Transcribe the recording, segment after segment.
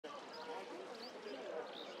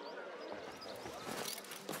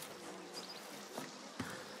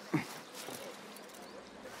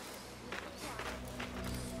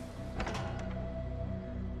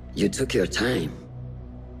You took your time.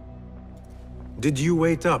 Did you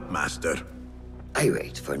wait up, Master? I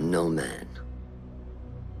wait for no man.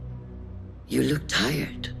 You look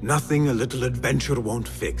tired. Nothing a little adventure won't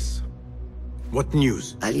fix. What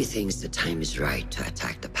news? Ali thinks the time is right to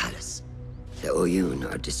attack the palace. The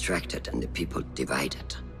Oyun are distracted and the people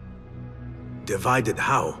divided. Divided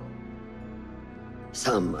how?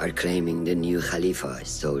 Some are claiming the new Khalifa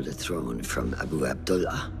stole the throne from Abu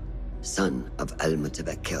Abdullah, son of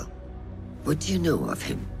Al-Mutawakkil. What do you know of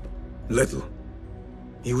him? Little.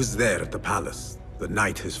 He was there at the palace, the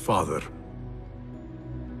night his father...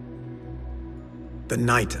 The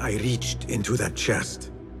night I reached into that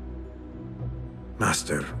chest.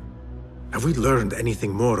 Master, have we learned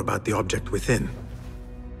anything more about the object within?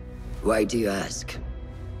 Why do you ask?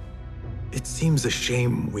 It seems a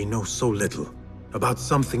shame we know so little about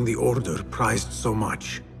something the Order prized so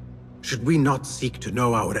much. Should we not seek to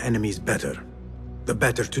know our enemies better, the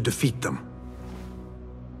better to defeat them?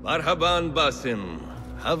 Marhaban, Basim.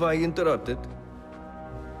 Have I interrupted?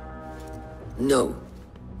 No.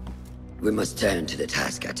 We must turn to the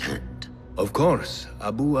task at hand. Of course,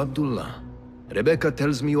 Abu Abdullah. Rebecca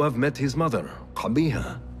tells me you have met his mother,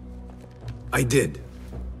 Qabiha. I did.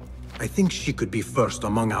 I think she could be first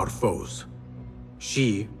among our foes.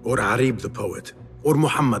 She, or Arib the poet, or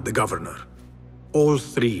Muhammad the governor. All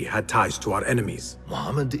three had ties to our enemies.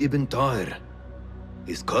 Muhammad ibn Tahir.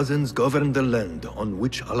 His cousins govern the land on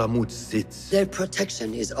which Alamut sits. Their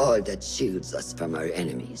protection is all that shields us from our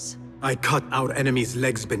enemies. I cut our enemies'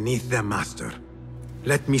 legs beneath them, Master.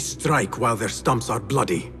 Let me strike while their stumps are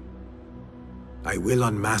bloody. I will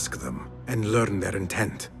unmask them and learn their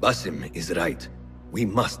intent. Basim is right. We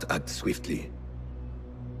must act swiftly.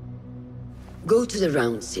 Go to the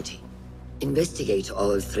Round City. Investigate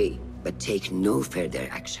all three, but take no further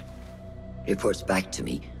action. Reports back to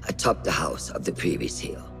me atop the house of the previous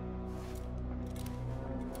hill.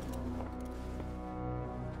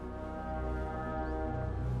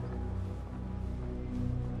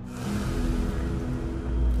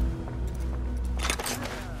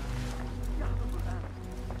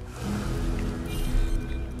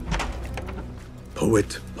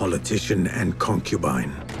 Poet, politician, and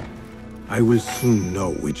concubine. I will soon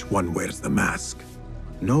know which one wears the mask.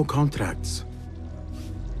 No contracts,